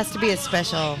has to be a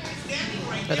special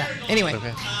for that. Anyway.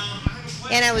 Okay.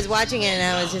 And I was watching it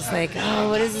and I was just like, oh,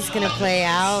 what is this going to play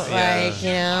out?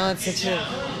 Yeah. Like, it's such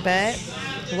a... But,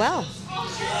 well.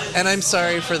 And I'm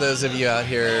sorry for those of you out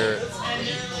here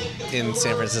in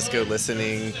San Francisco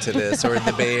listening to this or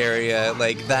the Bay Area.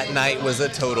 Like, that night was a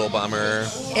total bummer.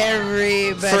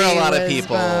 Everybody for a lot was of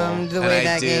people. bummed the way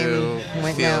that game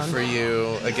went feel down. for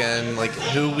you again, like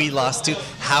who we lost to,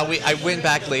 I went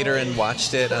back later and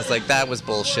watched it. I was like, that was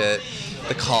bullshit.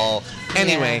 The call.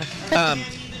 Anyway,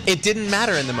 it didn't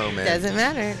matter in the moment. Doesn't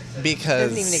matter.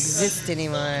 Because it doesn't even exist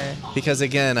anymore. Because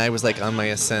again, I was like on my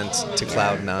ascent to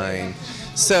cloud 9.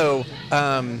 So,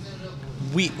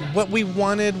 what we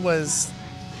wanted was,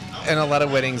 and a lot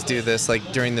of weddings do this,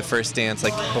 like during the first dance,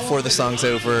 like before the song's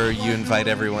over, you invite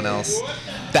everyone else.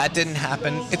 That didn't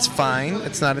happen. It's fine.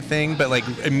 It's not a thing. But like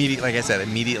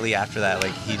immediately after that,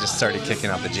 like he just started kicking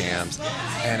out the jams,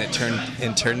 and it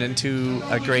turned into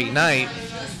a great night.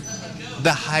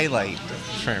 The highlight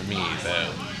for me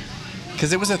though,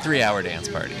 because it was a 3-hour dance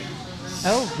party.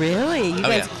 Oh really? You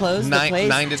guys closed the place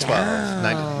 9 to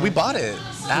 12. We bought it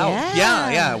out.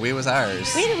 Yeah. We was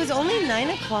ours. Wait, it was only 9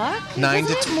 o'clock? 9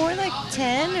 to 12. More like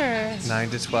 10 or 9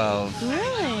 to 12.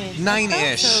 Really?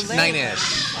 9-ish. So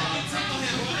 9-ish.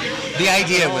 The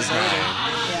idea was 9. Yeah.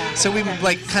 So we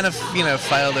like kind of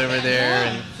filed over there,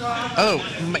 and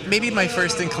maybe my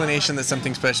first inclination that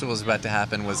something special was about to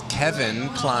happen was Kevin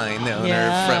Klein, the owner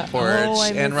of Front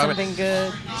Porch, and Robert. Something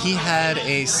good. He had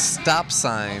a stop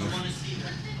sign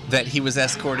that he was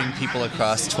escorting people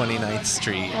across 29th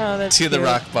Street to the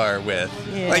Rock Bar with.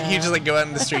 Yeah. Like you just like go out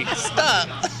in the street, stop.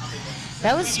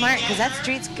 That was smart because that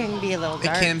street can be a little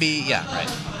dark. It can be, right.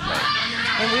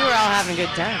 And we were all having a good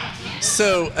time.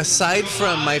 So aside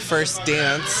from my first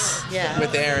dance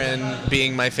with Aaron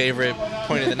being my favorite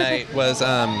point of the night was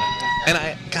and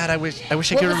I wish I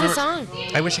could remember. What was the song?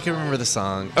 I wish I could remember the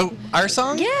song. Oh, our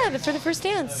song? Yeah, for the first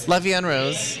dance. La Vie en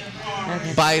Rose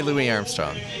by Louis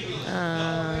Armstrong.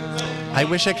 I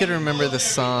wish I could remember the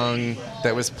song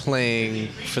that was playing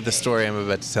for the story I'm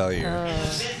about to tell you.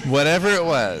 Whatever it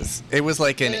was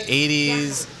like an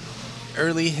 80s,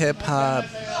 early hip-hop,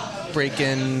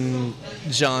 break-in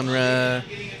genre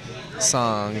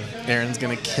song. Aaron's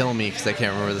going to kill me because I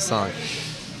can't remember the song.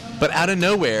 But out of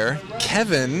nowhere,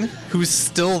 Kevin, who's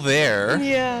still there,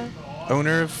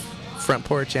 owner of Front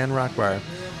Porch and Rock Bar,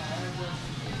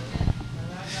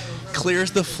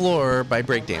 clears the floor by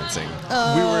breakdancing.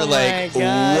 Oh, we were like, my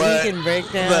God, what he can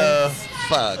breakdance. the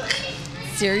fuck?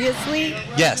 Seriously?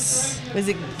 Yes. Was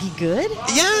he good?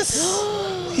 Yes.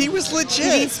 He was legit.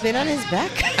 Did he spin on his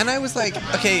back? And I was like,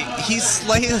 okay, he's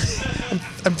slightly...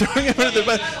 I'm throwing him under the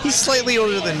bus. He's slightly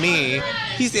older than me.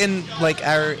 He's in, like,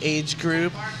 our age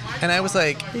group. And I was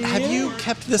like, have you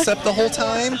kept this up the whole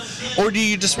time? Or do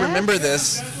you just remember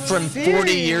this from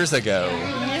 40 years ago?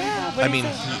 Yeah. I mean...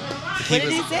 He What did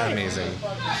was he say? amazing.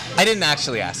 I didn't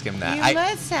actually ask him that. You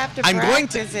must have to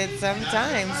practice it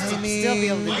sometimes to still be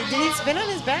able to. Did he spin on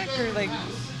his back or like?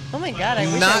 Oh my God! I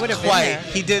wish I would have been there. Not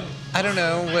quite. He did. I don't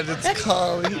know what it's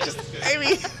called. He just. I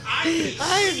mean.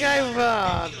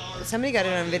 Somebody got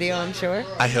it on video, I'm sure.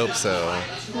 I hope so.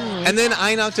 And then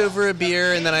I knocked over a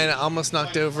beer, and then I almost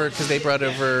knocked over because they brought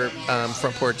over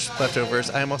Front Porch leftovers.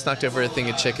 I almost knocked over a thing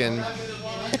of chicken.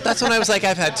 That's when I was like,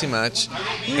 I've had too much.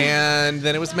 And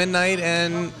then it was midnight,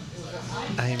 and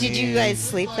Did you guys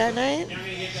sleep that night?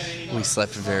 We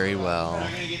slept very well.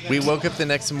 We woke up the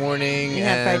next morning. You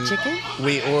had fried chicken?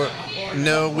 We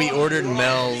ordered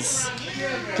Mel's.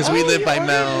 Because we live by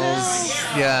Mel's.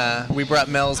 Yeah, we brought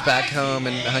Mel's back home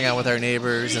and hung out with our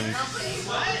neighbors. And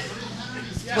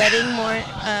wedding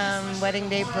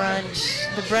day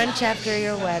brunch. The brunch after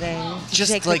your wedding. Did you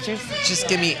take pictures? Just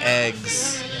give me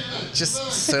eggs.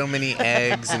 Just so many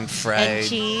eggs and fried. And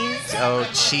cheese. Oh,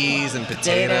 cheese and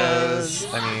potatoes.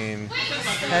 I mean.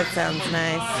 That sounds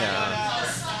nice. Yeah.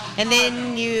 And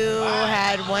then you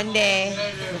had one day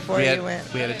before you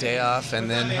went. We had a day off and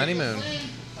then honeymoon.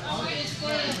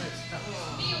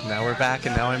 Now we're back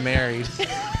and now I'm married.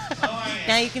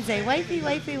 Now you can say wifey,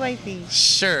 wifey, wifey.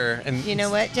 Sure. And you know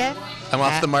what, Jeff? I'm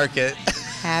off the market.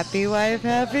 Happy wife,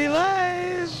 happy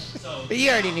life. But you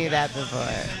already knew that before.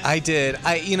 I did.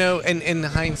 In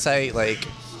hindsight, like,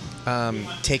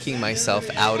 taking myself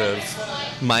out of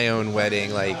my own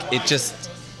wedding, like,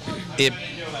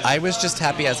 I was just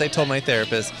happy, as I told my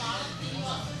therapist,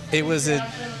 it was a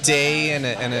day and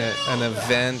an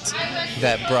event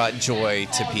that brought joy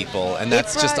to people, and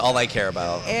that's just all I care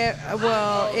about.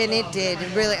 And it did.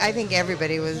 Really, I think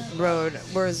everybody was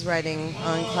riding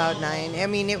on cloud nine. I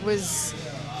mean, it was...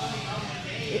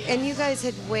 And you guys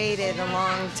had waited a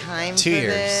long time for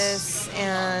this,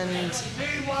 and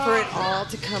for it all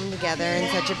to come together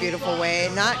in such a beautiful way.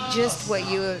 Not just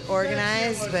what you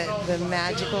organized, but the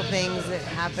magical things that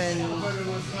happen,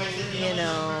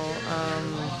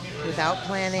 without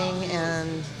planning.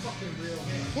 And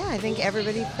yeah, I think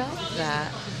everybody felt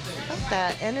that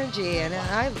energy, and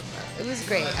it was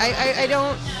great.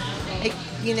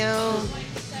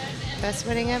 Best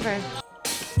wedding ever.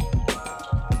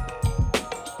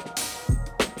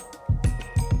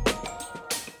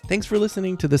 Thanks for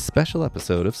listening to this special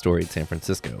episode of Storied San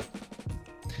Francisco.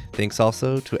 Thanks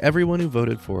also to everyone who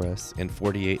voted for us in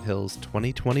 48 Hills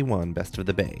 2021 Best of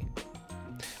the Bay.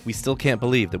 We still can't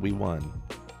believe that we won,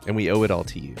 and we owe it all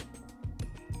to you.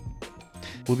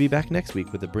 We'll be back next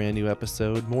week with a brand new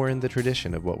episode more in the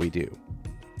tradition of what we do.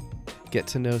 Get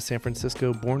to know San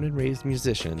Francisco born and raised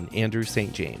musician Andrew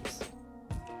St. James.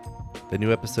 The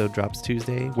new episode drops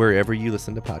Tuesday wherever you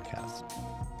listen to podcasts.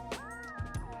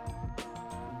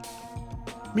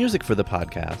 Music for the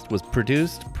podcast was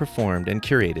produced, performed, and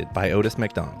curated by Otis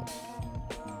McDonald.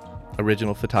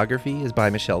 Original photography is by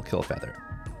Michelle Kilfeather.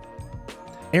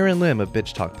 Aaron Lim of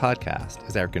Bitch Talk Podcast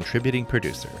is our contributing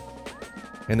producer.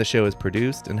 And the show is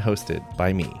produced and hosted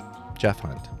by me, Jeff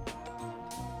Hunt.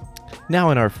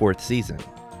 Now in our 4th season,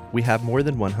 we have more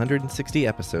than 160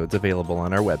 episodes available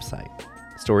on our website,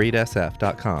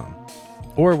 storiedsf.com,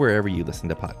 or wherever you listen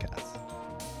to podcasts.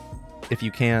 If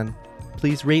you can,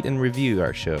 please rate and review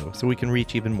our show so we can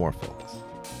reach even more folks.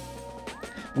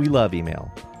 We love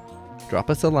email. Drop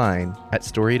us a line at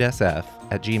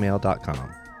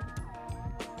storiedsf@gmail.com.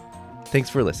 Thanks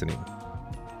for listening.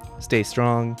 Stay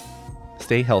strong,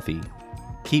 stay healthy,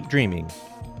 keep dreaming,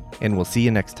 and we'll see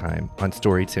you next time on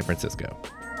Storied San Francisco.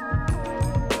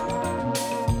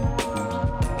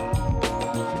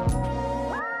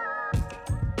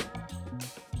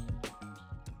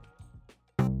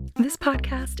 This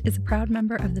podcast is a proud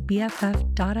member of the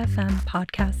BFF.FM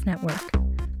podcast network.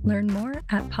 Learn more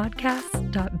at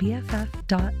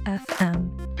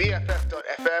podcasts.bff.fm.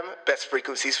 BFF.FM, best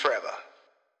frequencies forever.